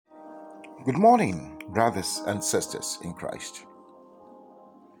Good morning, brothers and sisters in Christ.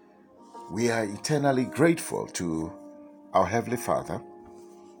 We are eternally grateful to our Heavenly Father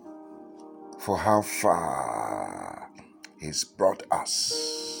for how far He's brought us.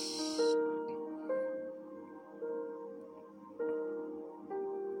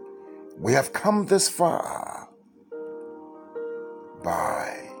 We have come this far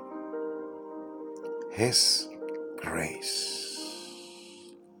by His grace.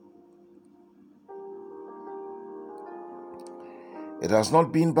 It has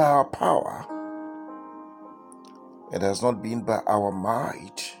not been by our power. It has not been by our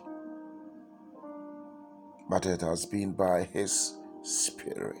might, but it has been by His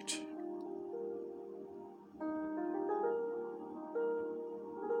Spirit.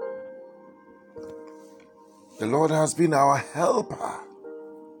 The Lord has been our helper,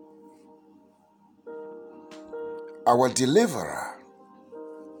 our deliverer,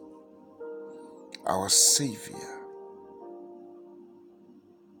 our Savior.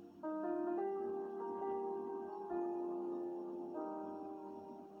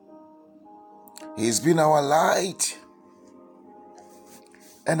 He's been our light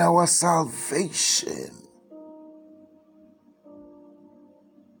and our salvation.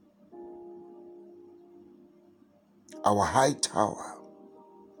 Our high tower,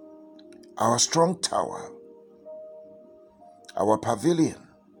 our strong tower, our pavilion,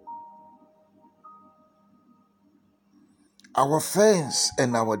 our fence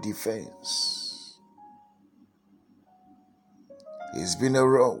and our defense. He's been a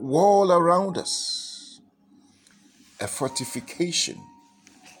wall around us, a fortification,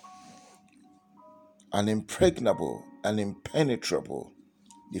 an impregnable and impenetrable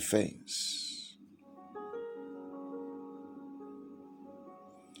defense.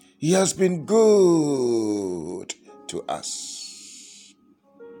 He has been good to us.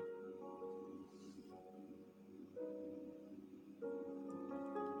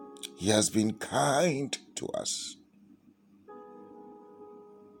 He has been kind to us.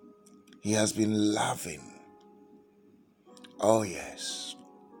 He has been loving. Oh, yes.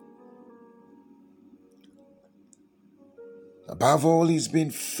 Above all, He's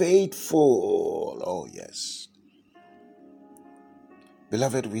been faithful. Oh, yes.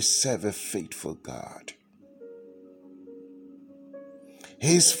 Beloved, we serve a faithful God.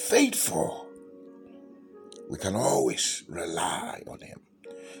 He is faithful. We can always rely on Him,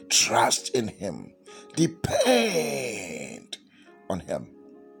 trust in Him, depend on Him.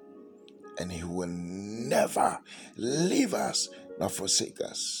 And He will never leave us nor forsake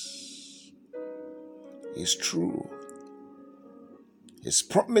us. He is true. His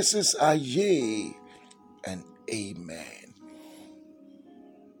promises are yea and amen.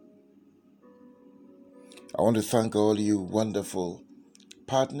 I want to thank all you wonderful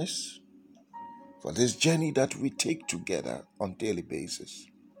partners for this journey that we take together on a daily basis,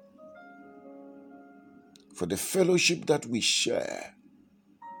 for the fellowship that we share.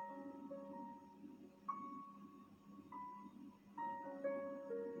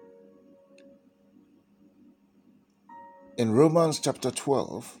 In Romans chapter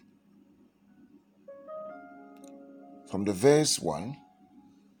 12, from the verse 1,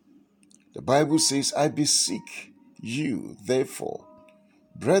 the Bible says, I beseech you, therefore,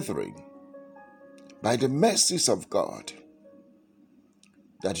 brethren, by the mercies of God,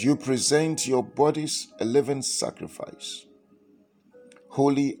 that you present your bodies a living sacrifice,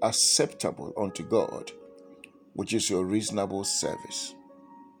 wholly acceptable unto God, which is your reasonable service.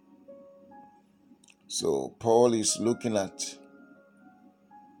 So Paul is looking at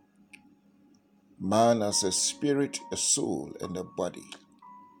man as a spirit, a soul, and a body.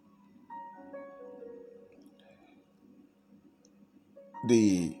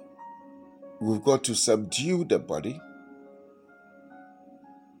 We've got to subdue the body.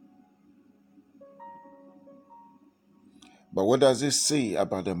 But what does it say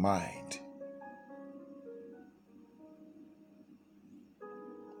about the mind?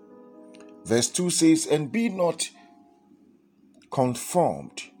 Verse 2 says, and be not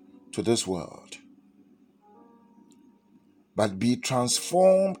conformed to this world, but be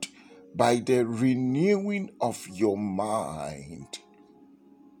transformed by the renewing of your mind,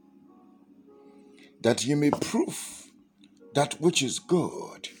 that you may prove that which is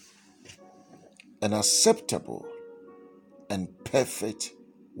good and acceptable and perfect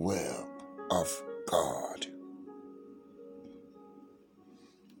will of God.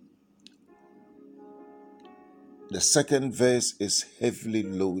 The second verse is heavily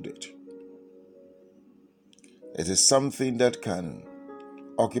loaded. It is something that can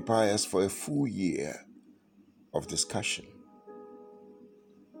occupy us for a full year of discussion.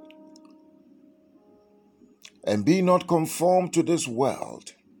 And be not conformed to this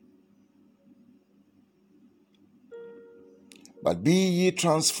world, but be ye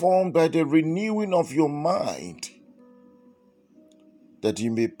transformed by the renewing of your mind, that ye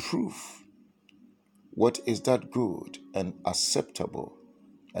may prove what is that good and acceptable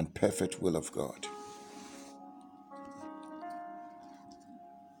and perfect will of God.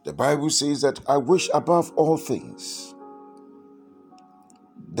 The Bible says that I wish above all things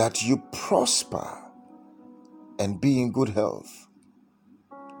that you prosper and be in good health,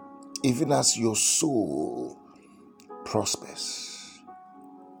 even as your soul prospers.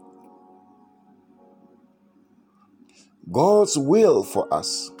 God's will for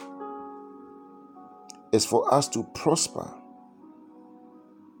us is for us to prosper,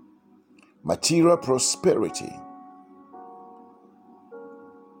 material prosperity,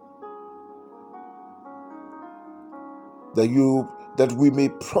 that we may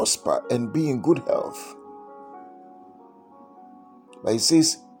prosper and be in good health. But it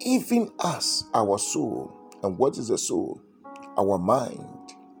says, even as our soul, and what is the soul? Our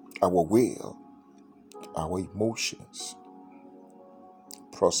mind, our will, our emotions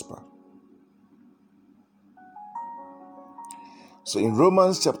prosper. So in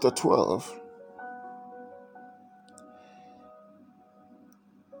Romans chapter 12,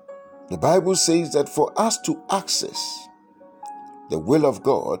 the Bible says that for us to access the will of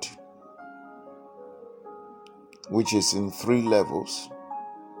God, which is in 3 levels,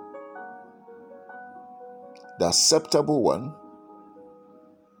 the acceptable one,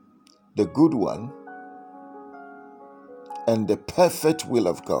 the good one, and the perfect will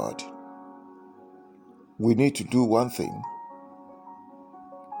of God, we need to do one thing.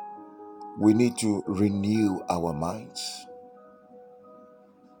 We need to renew our minds.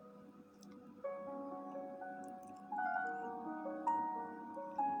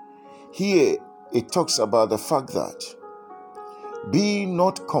 Here it talks about the fact that be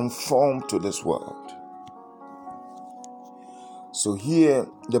not conformed to this world. So here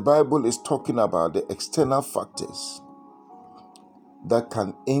the Bible is talking about the external factors that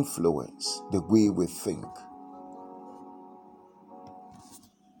can influence the way we think.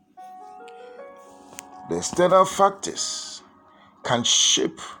 The external factors can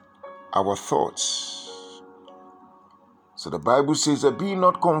shape our thoughts. So the Bible says that be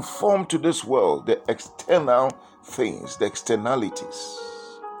not conformed to this world, the external things, the externalities.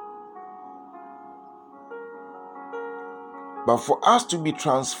 But for us to be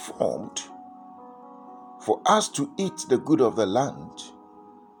transformed, for us to eat the good of the land,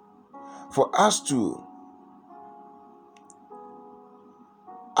 for us to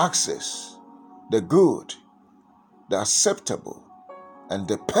access the good, the acceptable, and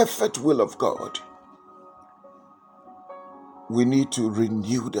the perfect will of God, we need to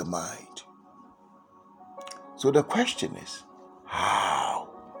renew the mind. So the question is, how?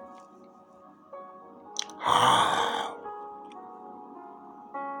 How?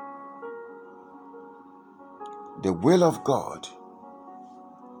 The will of God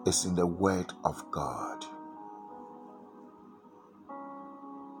is in the Word of God.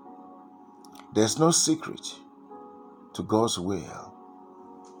 There's no secret to God's will.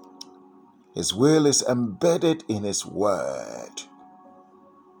 His will is embedded in His Word,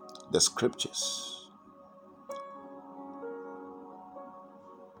 the Scriptures.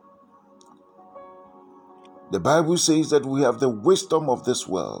 The Bible says that we have the wisdom of this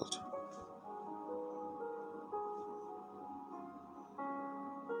world.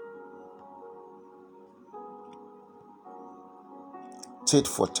 Tit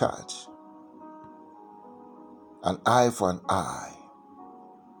for tat, an eye for an eye.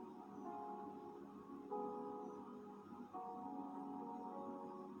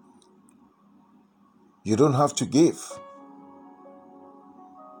 You don't have to give.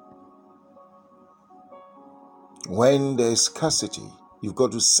 When there is scarcity, you've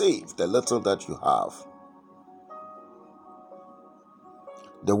got to save the little that you have.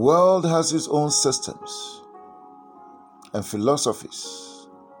 The world has its own systems and philosophies.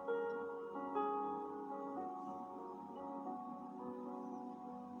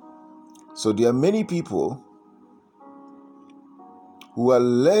 So there are many people who are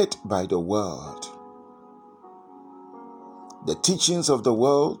led by the world, the teachings of the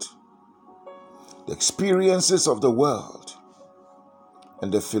world, the experiences of the world,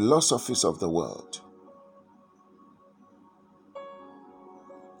 and the philosophies of the world.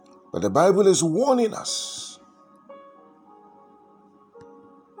 But the Bible is warning us.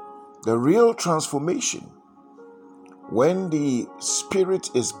 The real transformation, when the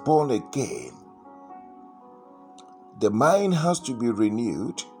spirit is born again, the mind has to be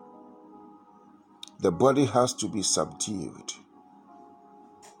renewed, the body has to be subdued.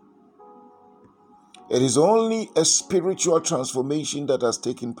 It is only a spiritual transformation that has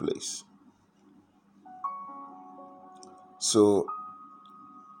taken place. So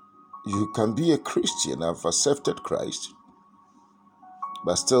you can be a Christian, have accepted Christ,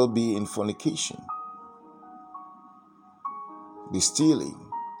 but still be in fornication, be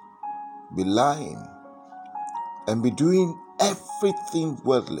stealing, be lying, and be doing everything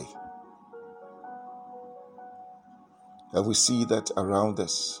worldly. And we see that around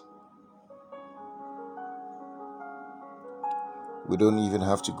us. We don't even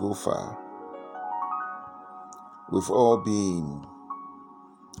have to go far. We've all been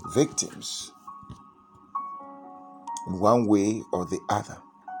victims in one way or the other.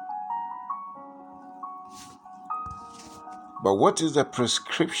 But what is the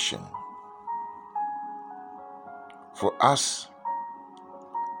prescription for us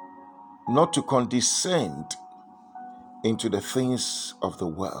not to condescend into the things of the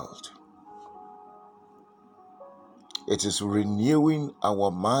world? It is renewing our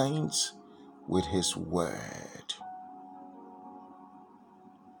minds with His Word.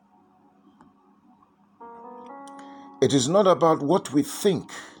 It is not about what we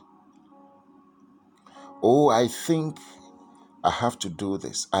think. Oh, I think I have to do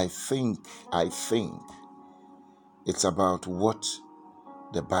this. I think. It's about what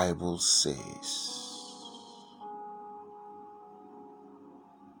the Bible says.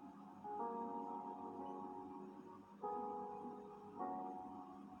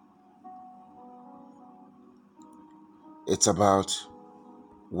 It's about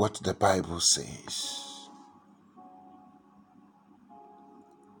what the Bible says.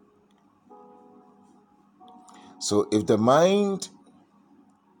 So if the mind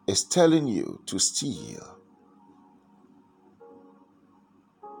is telling you to steal,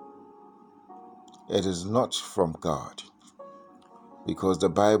 it is not from God, because the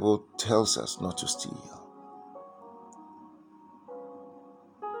Bible tells us not to steal.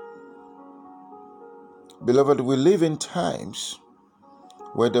 Beloved, we live in times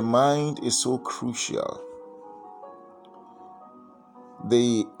where the mind is so crucial.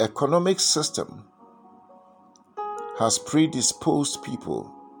 The economic system has predisposed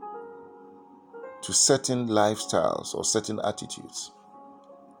people to certain lifestyles or certain attitudes.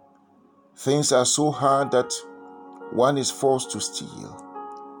 Things are so hard that one is forced to steal,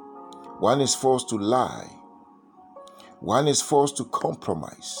 one is forced to lie, one is forced to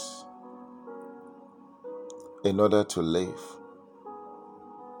compromise in order to live.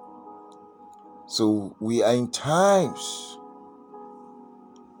 So we are in times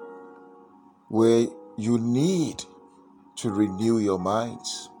where you need to renew your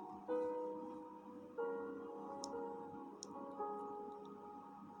minds.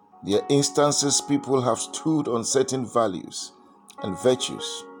 There are instances people have stood on certain values and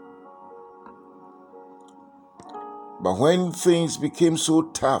virtues. But when things became so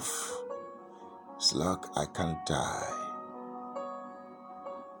tough, it's like, I can't die.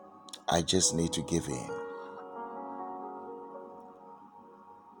 I just need to give in.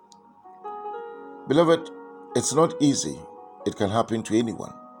 Beloved, it's not easy. It can happen to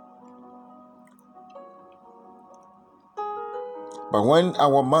anyone. But when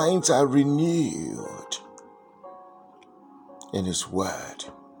our minds are renewed in His Word,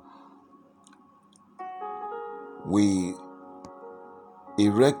 we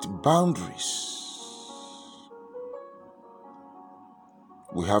erect boundaries.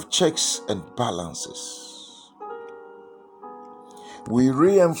 We have checks and balances. We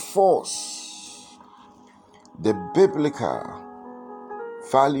reinforce the biblical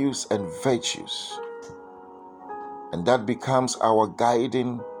values and virtues, and that becomes our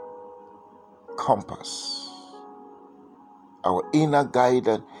guiding compass, our inner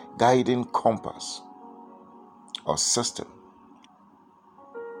guiding compass or system.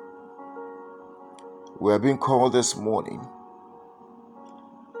 We are being called this morning,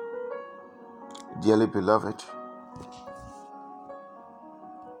 dearly beloved,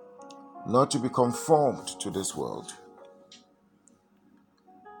 not to be conformed to this world,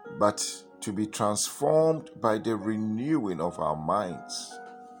 but to be transformed by the renewing of our minds,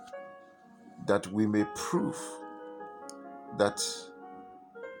 that we may prove that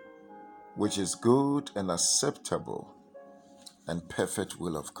which is good and acceptable and perfect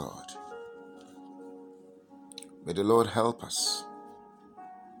will of God. May the Lord help us.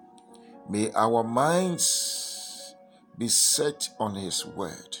 May our minds be set on His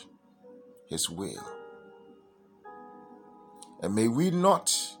Word, His will. And may we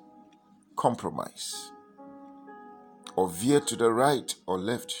not compromise or veer to the right or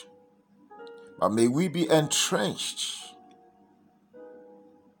left, But may we be entrenched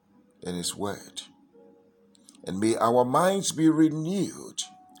in His word. And may our minds be renewed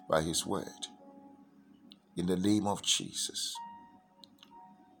by His word. In the name of Jesus.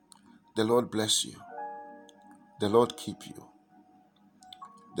 The Lord bless you. The Lord keep you.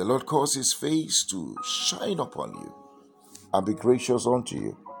 The Lord cause His face to shine upon you and be gracious unto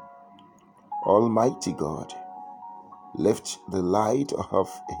you. Almighty God, lift the light of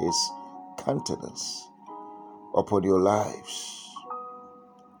His countenance upon your lives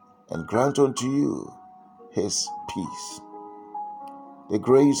and grant unto you His peace. The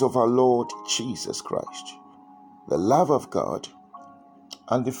grace of our Lord Jesus Christ, the love of God,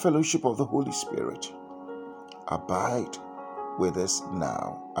 and the fellowship of the Holy Spirit abide with us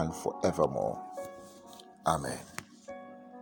now and forevermore. Amen.